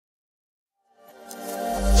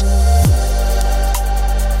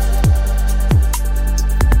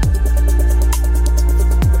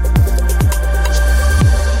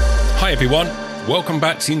everyone. Welcome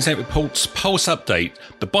back to the Internet Report's Pulse Update,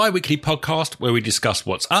 the bi-weekly podcast where we discuss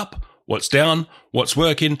what's up, what's down, what's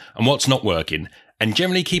working and what's not working, and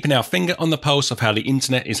generally keeping our finger on the pulse of how the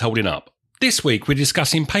internet is holding up. This week we're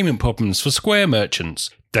discussing payment problems for Square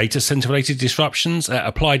merchants, data center related disruptions at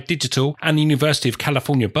Applied Digital and the University of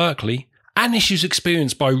California, Berkeley, and issues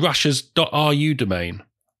experienced by Russia's .ru domain.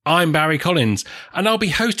 I'm Barry Collins, and I'll be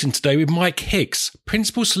hosting today with Mike Hicks,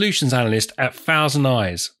 Principal Solutions Analyst at Thousand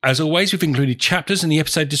Eyes. As always, we've included chapters in the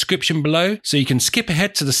episode description below, so you can skip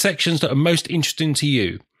ahead to the sections that are most interesting to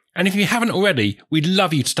you. And if you haven't already, we'd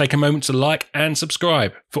love you to take a moment to like and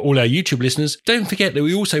subscribe. For all our YouTube listeners, don't forget that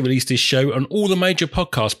we also release this show on all the major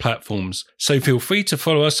podcast platforms, so feel free to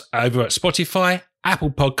follow us over at Spotify, Apple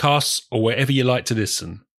Podcasts, or wherever you like to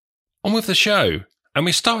listen. On with the show. And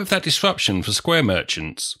we start with that disruption for Square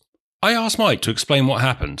merchants. I asked Mike to explain what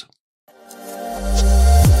happened.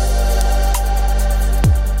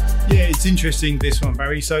 Yeah, it's interesting, this one,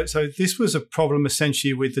 Barry. So this was a problem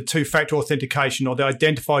essentially with the two-factor authentication, or the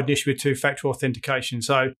identified issue with two-factor authentication.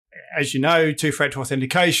 So as you know, two-factor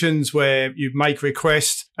authentications where you make a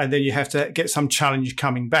request and then you have to get some challenge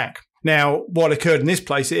coming back. Now, what occurred in this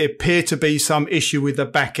place, it appeared to be some issue with the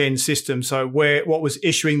back-end system. So what was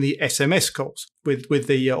issuing the SMS calls with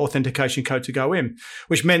the authentication code to go in,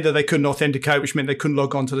 which meant that they couldn't authenticate, which meant they couldn't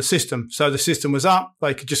log on to the system. So the system was up,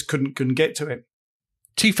 they just couldn't get to it.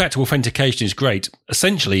 Two-factor authentication is great,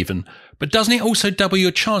 essential even, but doesn't it also double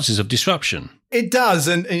your chances of disruption? It does,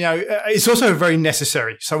 and it's also very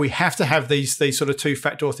necessary. So we have to have these sort of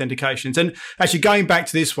two-factor authentications. And actually, going back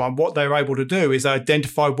to this one, what they were able to do is they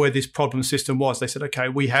identified where this problem system was. They said, okay,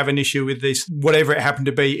 we have an issue with this, whatever it happened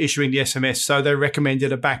to be, issuing the SMS. So they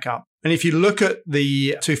recommended a backup. And if you look at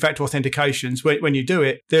the two-factor authentications, when you do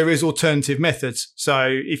it, there is alternative methods. So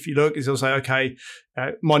if you look, it'll say, okay,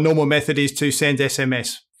 my normal method is to send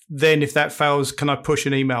SMS. Then if that fails, can I push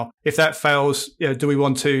an email? If that fails, do we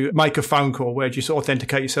want to make a phone call where you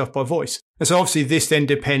authenticate yourself by voice? And so obviously this then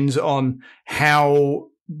depends on how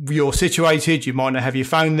you're situated. You might not have your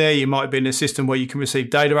phone there. You might be in a system where you can receive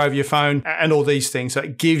data over your phone and all these things. So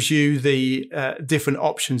it gives you the different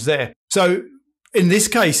options there. So in this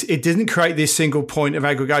case, it didn't create this single point of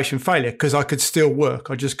aggregation failure because I could still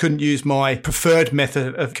work. I just couldn't use my preferred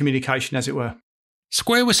method of communication, as it were.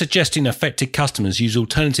 Square was suggesting affected customers use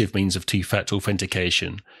alternative means of two-factor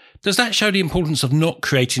authentication. Does that show the importance of not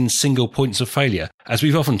creating single points of failure, as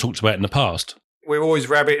we've often talked about in the past? We're always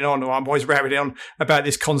rabbiting on, or I'm always rabbiting on about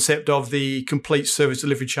this concept of the complete service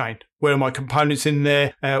delivery chain. Where are my components in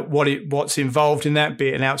there? What's involved in that? Be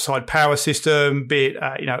it an outside power system, be it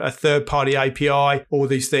a third-party API, all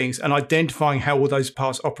these things, and identifying how all those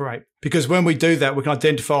parts operate. Because when we do that, we can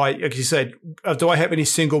identify, like you said, do I have any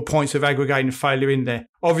single points of aggregating failure in there?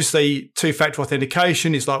 Obviously, two-factor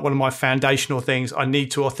authentication is like one of my foundational things. I need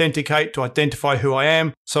to authenticate to identify who I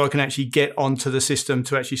am so I can actually get onto the system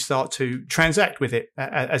to actually start to transact with it,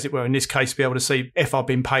 as it were. In this case, be able to see if I've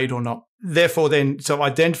been paid or not. Therefore, then, so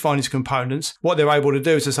identifying these components, what they're able to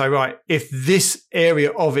do is to say, right, if this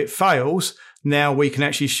area of it fails, now we can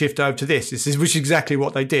actually shift over to this. Which is exactly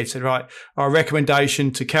what they did. So, right, our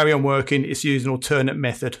recommendation to carry on working is to use an alternate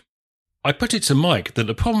method. I put it to Mike that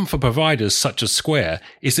the problem for providers such as Square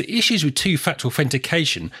is that issues with two-factor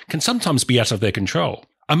authentication can sometimes be out of their control.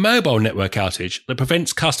 A mobile network outage that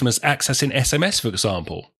prevents customers accessing SMS, for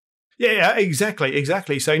example. Yeah,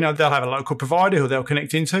 exactly. So, they'll have a local provider who they'll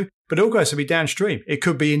connect into, but it all goes to be downstream. It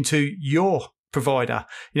could be into your provider,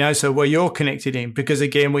 so where you're connected in, because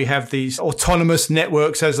again, we have these autonomous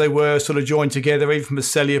networks as they were sort of joined together, even from a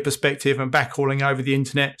cellular perspective and backhauling over the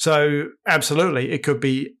internet. So absolutely, it could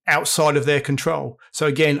be outside of their control. So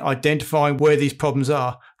again, identifying where these problems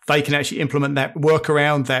are, they can actually implement that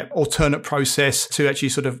workaround, that alternate process to actually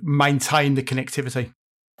sort of maintain the connectivity.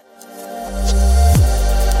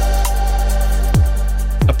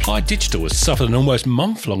 Applied Digital has suffered an almost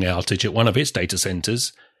month-long outage at one of its data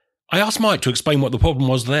centers. I asked Mike to explain what the problem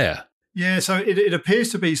was there. Yeah, so it appears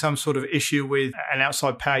to be some sort of issue with an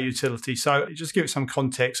outside power utility. So just to give it some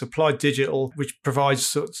context, Applied Digital, which provides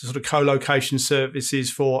sort of co-location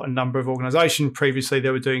services for a number of organizations. Previously, they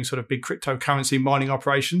were doing sort of big cryptocurrency mining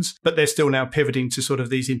operations, but they're still now pivoting to sort of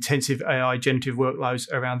these intensive AI generative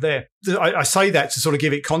workloads around there. I say that to sort of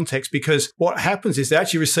give it context because what happens is they're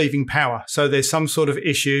actually receiving power. So there's some sort of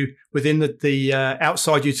issue within the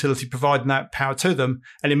outside utility providing that power to them,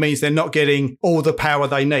 and it means they're not getting all the power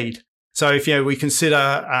they need. So if we consider,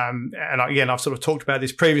 and again, I've sort of talked about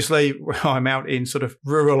this previously, I'm out in sort of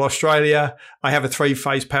rural Australia. I have a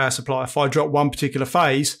 3-phase power supply. If I drop one particular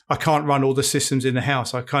phase, I can't run all the systems in the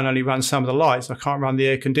house. I can only run some of the lights. I can't run the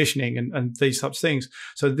air conditioning and these types of things.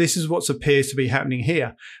 So this is what appears to be happening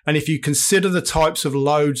here. And if you consider the types of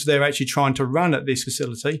loads they're actually trying to run at this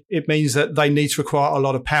facility, it means that they need to require a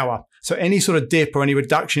lot of power. So any sort of dip or any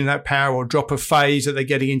reduction in that power or drop of phase that they're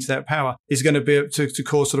getting into that power is going to be to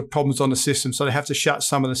cause sort of problems on the system. So they have to shut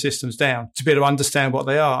some of the systems down to be able to understand what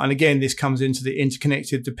they are. And again, this comes into the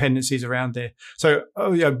interconnected dependencies around there. So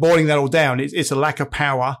boiling that all down, it's a lack of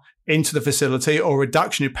power into the facility or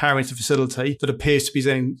reduction in power into the facility that appears to be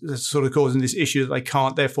then sort of causing this issue that they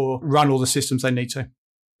can't therefore run all the systems they need to.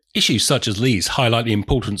 Issues such as these highlight the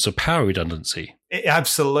importance of power redundancy.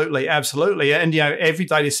 Absolutely. And, every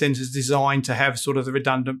data center is designed to have sort of the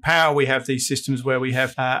redundant power. We have these systems where we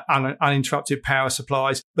have uninterrupted power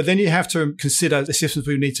supplies, but then you have to consider the systems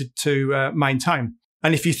we need to maintain.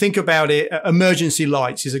 And if you think about it, emergency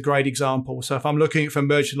lights is a great example. So if I'm looking for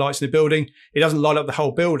emergency lights in the building, it doesn't light up the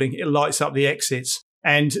whole building. It lights up the exits.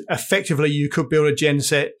 And effectively, you could build a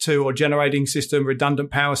genset or generating system, redundant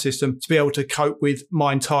power system to be able to cope with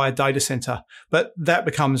my entire data center. But that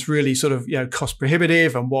becomes really sort of, cost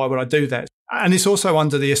prohibitive. And why would I do that? And it's also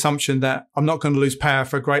under the assumption that I'm not going to lose power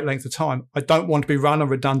for a great length of time. I don't want to be run on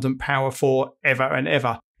redundant power for ever and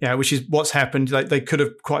ever. Which is what's happened. They could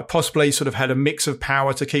have quite possibly sort of had a mix of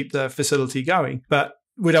power to keep the facility going, but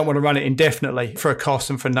we don't want to run it indefinitely for a cost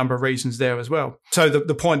and for a number of reasons there as well. So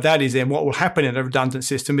the point that is then what will happen in a redundant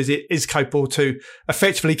system is it is capable to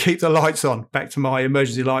effectively keep the lights on, back to my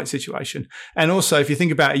emergency light situation. And also, if you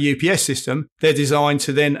think about a UPS system, they're designed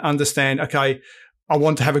to then understand, okay, I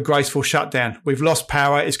want to have a graceful shutdown. We've lost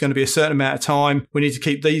power. It's going to be a certain amount of time. We need to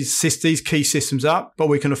keep these key systems up, but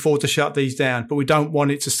we can afford to shut these down. But we don't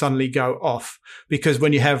want it to suddenly go off, because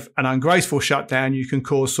when you have an ungraceful shutdown, you can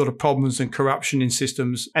cause sort of problems and corruption in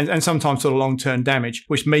systems and sometimes sort of long-term damage,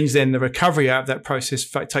 which means then the recovery out of that process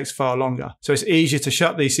takes far longer. So it's easier to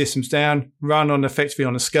shut these systems down, run effectively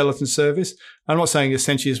on a skeleton service. I'm not saying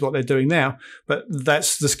essentially is what they're doing now, but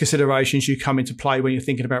that's the considerations you come into play when you're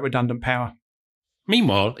thinking about redundant power.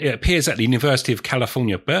 Meanwhile, it appears at the University of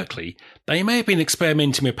California, Berkeley, they may have been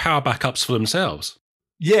experimenting with power backups for themselves.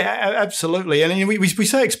 Yeah, absolutely. And we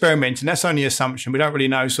say experimenting, that's only assumption. We don't really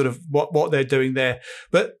know sort of what they're doing there.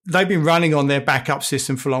 But they've been running on their backup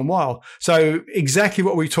system for a long while. So exactly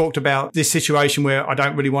what we talked about, this situation where I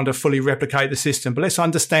don't really want to fully replicate the system, but let's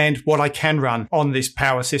understand what I can run on this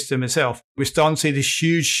power system itself. We're starting to see this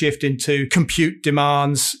huge shift into compute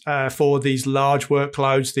demands for these large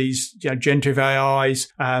workloads, these generative AIs,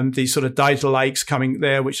 these sort of data lakes coming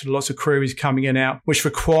there, which are lots of queries coming in and out, which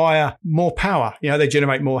require more power. They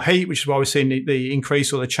generate more heat, which is why we're seeing the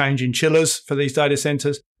increase or the change in chillers for these data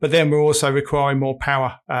centers. But then we're also requiring more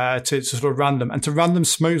power to sort of run them and to run them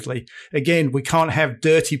smoothly. Again, we can't have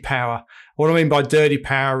dirty power. What I mean by dirty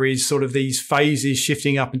power is sort of these phases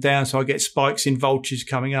shifting up and down. So I get spikes in voltage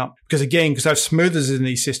coming up. Because I have smoothers in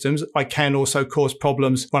these systems, I can also cause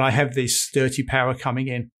problems when I have this dirty power coming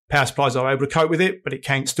in. Power supplies are able to cope with it, but it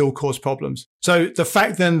can still cause problems. So the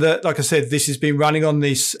fact then that, like I said, this has been running on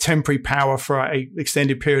this temporary power for an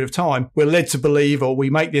extended period of time, we're led to believe, or we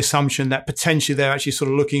make the assumption that potentially they're actually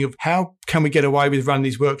sort of looking at how can we get away with running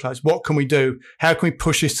these workloads? What can we do? How can we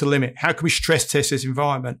push this to the limit? How can we stress test this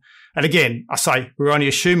environment? And again, I say we're only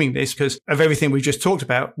assuming this because of everything we've just talked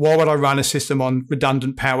about. Why would I run a system on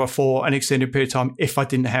redundant power for an extended period of time if I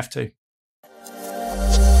didn't have to?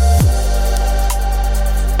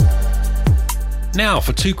 Now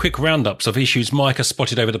for two quick roundups of issues Mike has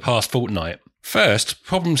spotted over the past fortnight. First,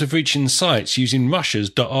 problems with reaching sites using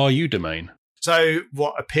Russia's .ru domain. So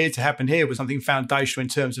what appeared to happen here was something foundational in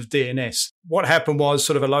terms of DNS. What happened was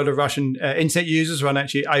sort of a load of Russian internet users were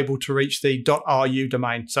actually able to reach the .ru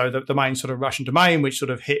domain. So the main sort of Russian domain, which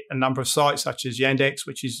sort of hit a number of sites such as Yandex,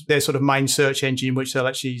 which is their sort of main search engine, which they'll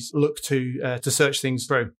actually look to search things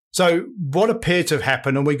through. So what appeared to have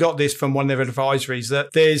happened, and we got this from one of their advisories, that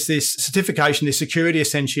there's this certification, this security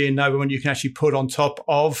essentially in Nova, you can actually put on top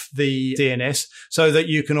of the DNS so that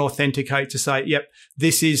you can authenticate to say, yep,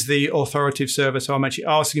 this is the authoritative server. So I'm actually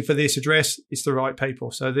asking for this address. It's the right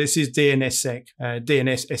people. So this is DNSSEC,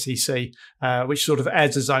 DNSSEC, which sort of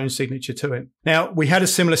adds its own signature to it. Now, we had a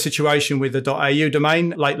similar situation with the .au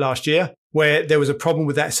domain late last year where there was a problem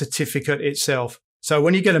with that certificate itself. So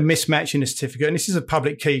when you get a mismatch in a certificate, and this is a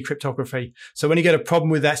public key cryptography, so when you get a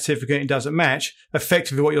problem with that certificate and it doesn't match,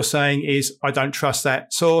 effectively what you're saying is, I don't trust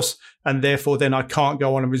that source, and therefore then I can't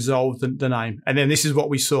go on and resolve the name. And then this is what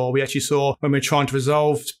we saw. We actually saw when we were trying to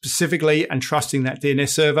resolve specifically and trusting that DNS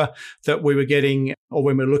server that we were getting, or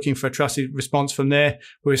when we were looking for a trusted response from there,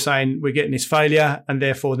 we were saying we're getting this failure, and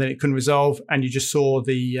therefore then it couldn't resolve. And you just saw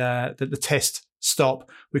the test stop.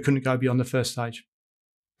 We couldn't go beyond the first stage.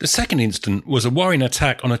 The second incident was a worrying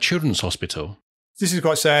attack on a children's hospital. This is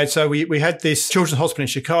quite sad. So we had this children's hospital in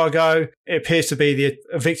Chicago. It appears to be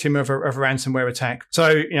a victim of a ransomware attack.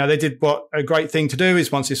 So, they did what a great thing to do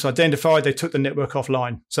is once it's identified, they took the network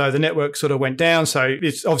offline. So the network sort of went down. So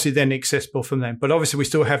it's obviously then accessible from them. But obviously we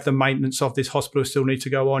still have the maintenance of this hospital still need to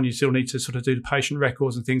go on. You still need to sort of do the patient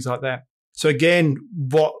records and things like that. So again,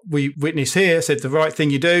 what we witnessed here said the right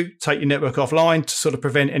thing you do, take your network offline to sort of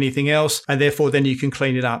prevent anything else, and therefore then you can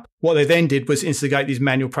clean it up. What they then did was instigate these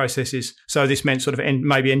manual processes. So this meant sort of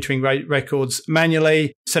maybe entering records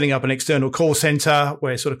manually, setting up an external call center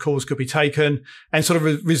where sort of calls could be taken, and sort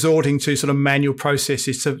of resorting to sort of manual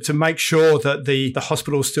processes to make sure that the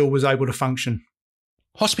hospital still was able to function.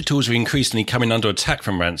 Hospitals are increasingly coming under attack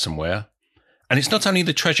from ransomware. And it's not only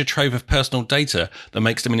the treasure trove of personal data that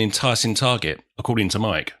makes them an enticing target, according to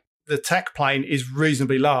Mike. The attack plane is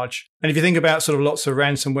reasonably large. And if you think about sort of lots of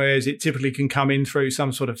ransomwares, it typically can come in through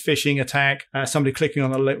some sort of phishing attack, somebody clicking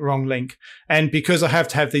on the wrong link. And because I have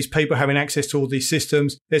to have these people having access to all these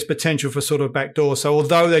systems, there's potential for sort of backdoor. So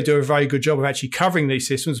although they do a very good job of actually covering these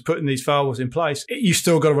systems, putting these firewalls in place, you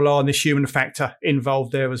still got to rely on this human factor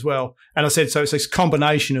involved there as well. And I said, so it's this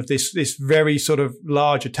combination of this very sort of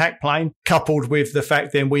large attack plane coupled with the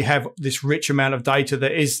fact then we have this rich amount of data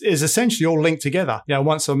that is essentially all linked together.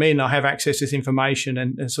 Once I'm in, I have access to this information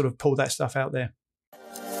and sort of pull that stuff out there.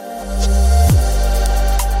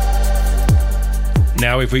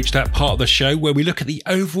 Now we've reached that part of the show where we look at the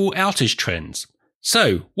overall outage trends.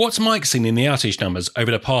 So, what's Mike seen in the outage numbers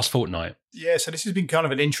over the past fortnight? Yeah, so this has been kind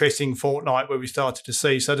of an interesting fortnight where we started to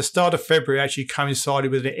see. So the start of February actually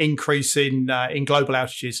coincided with an increase in global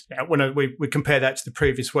outages. When we compare that to the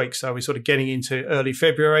previous week, so we're sort of getting into early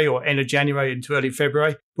February or end of January into early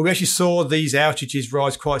February. But we actually saw these outages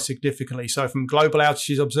rise quite significantly. So from global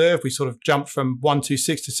outages observed, we sort of jumped from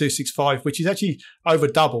 126 to 265, which is actually over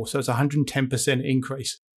double. So it's a 110%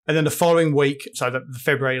 increase. And then the following week, so the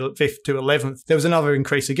February 5th to 11th, there was another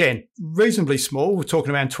increase again, reasonably small. We're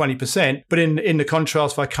talking around 20%. But in the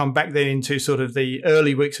contrast, if I come back then into sort of the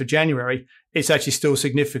early weeks of January, it's actually still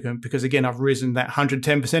significant because, again, I've risen that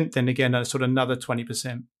 110%, then again, sort of another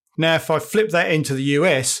 20%. Now, if I flip that into the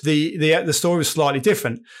US, the story was slightly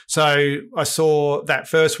different. So I saw that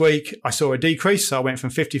first week, I saw a decrease. So I went from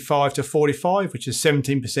 55 to 45, which is a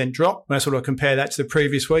 17% drop when I sort of compare that to the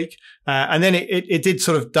previous week. And then it did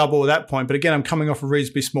sort of double at that point. But again, I'm coming off a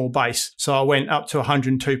reasonably small base. So I went up to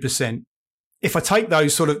 102%. If I take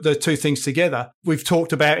those sort of the two things together, we've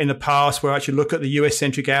talked about in the past where I actually look at the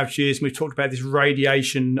US-centric outages, and we've talked about this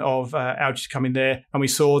radiation of outages coming there, and we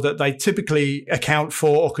saw that they typically account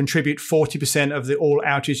for or contribute 40% of the all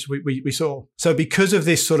outages we saw. So because of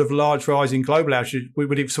this sort of large rise in global outages, we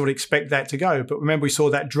would sort of expect that to go. But remember, we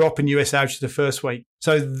saw that drop in US outages the first week.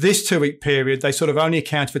 So this 2-week period, they sort of only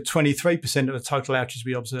accounted for 23% of the total outages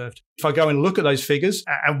we observed. If I go and look at those figures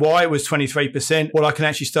and why it was 23%, what I can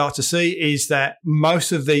actually start to see is that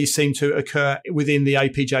most of these seem to occur within the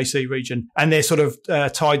APJC region, and they're sort of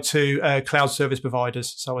tied to cloud service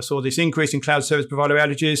providers. So I saw this increase in cloud service provider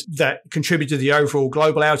outages that contributed to the overall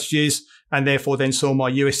global outages, and therefore then saw my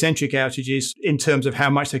US-centric outages in terms of how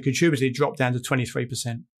much they contributed drop down to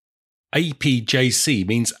 23%. APJC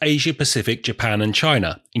means Asia, Pacific, Japan and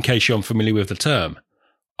China, in case you're unfamiliar with the term.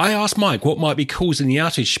 I asked Mike what might be causing the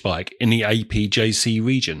outage spike in the APJC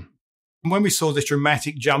region. When we saw this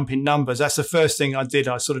dramatic jump in numbers, that's the first thing I did.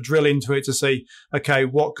 I sort of drill into it to see, okay,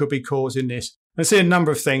 what could be causing this? And see a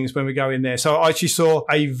number of things when we go in there. So I actually saw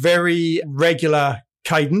a very regular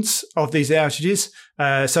cadence of these outages.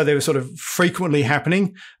 So they were sort of frequently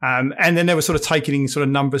happening. And then they were sort of taking sort of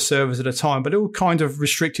number of servers at a time, but it was kind of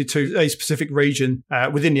restricted to a specific region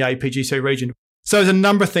within the APGC region. So there's a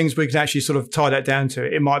number of things we can actually sort of tie that down to.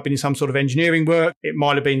 It might have been some sort of engineering work. It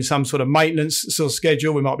might have been some sort of maintenance sort of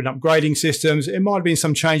schedule. We might have been upgrading systems. It might have been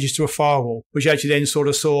some changes to a firewall, which actually then sort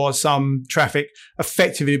of saw some traffic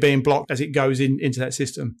effectively being blocked as it goes into that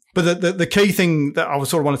system. But the key thing that I would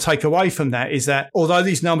sort of want to take away from that is that although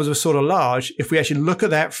these numbers were sort of large, if we actually look at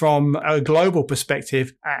that from a global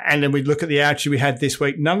perspective, and then we look at the outage we had this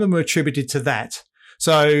week, none of them were attributed to that.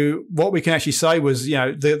 So what we can actually say was,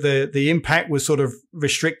 the impact was sort of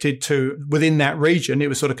restricted to within that region. It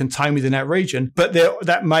was sort of contained within that region, but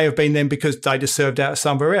that may have been then because data served out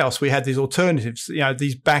somewhere else. We had these alternatives,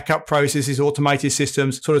 these backup processes, automated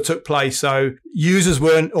systems sort of took place. So users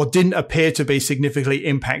weren't or didn't appear to be significantly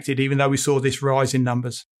impacted, even though we saw this rise in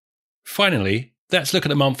numbers. Finally, let's look at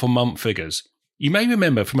the month-on-month figures. You may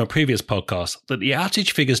remember from a previous podcast that the outage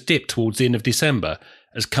figures dipped towards the end of December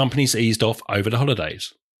as companies eased off over the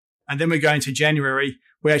holidays. And then we go into January,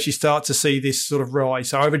 we actually start to see this sort of rise.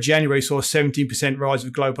 So over January, we saw a 17% rise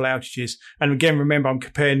of global outages. And again, remember, I'm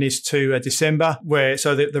comparing this to December, where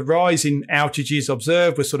so the rise in outages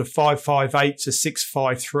observed was sort of 558 to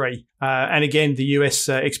 653. And again, the US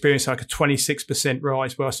experienced like a 26%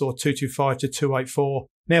 rise, where I saw 225 to 284.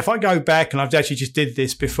 Now, if I go back, and I've actually just did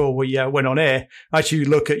this before we went on air, I actually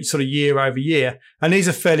look at sort of year over year, and these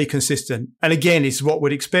are fairly consistent. And again, it's what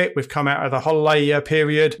we'd expect. We've come out of the holiday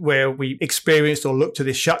period where we experienced or looked to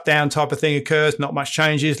this shutdown type of thing occurs. Not much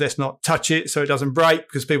changes. Let's not touch it so it doesn't break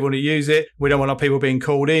because people want to use it. We don't want our people being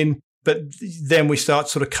called in. But then we start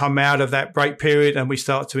to sort of come out of that break period and we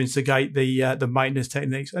start to instigate the maintenance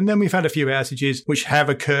techniques. And then we've had a few outages which have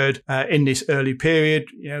occurred in this early period,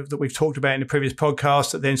 that we've talked about in the previous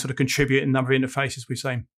podcast that then sort of contribute in a number of interfaces we've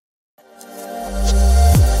seen.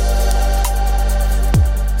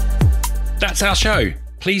 That's our show.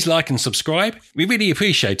 Please like and subscribe. We really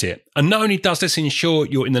appreciate it. And not only does this ensure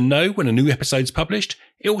you're in the know when a new episode's published,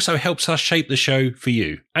 it also helps us shape the show for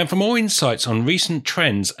you. And for more insights on recent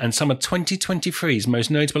trends and some of 2023's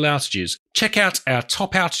most notable outages, check out our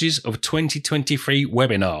Top Outages of 2023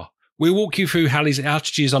 webinar. We'll walk you through how these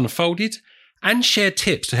outages unfolded and share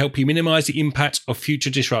tips to help you minimize the impact of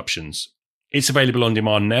future disruptions. It's available on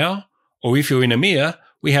demand now, or if you're in EMEA,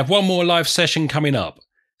 we have one more live session coming up.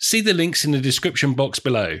 See the links in the description box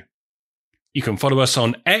below. You can follow us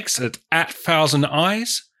on X at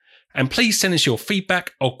 @thousandeyes, and please send us your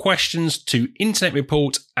feedback or questions to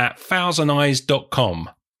internetreport@thousandeyes.com.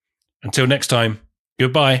 Until next time,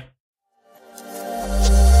 goodbye.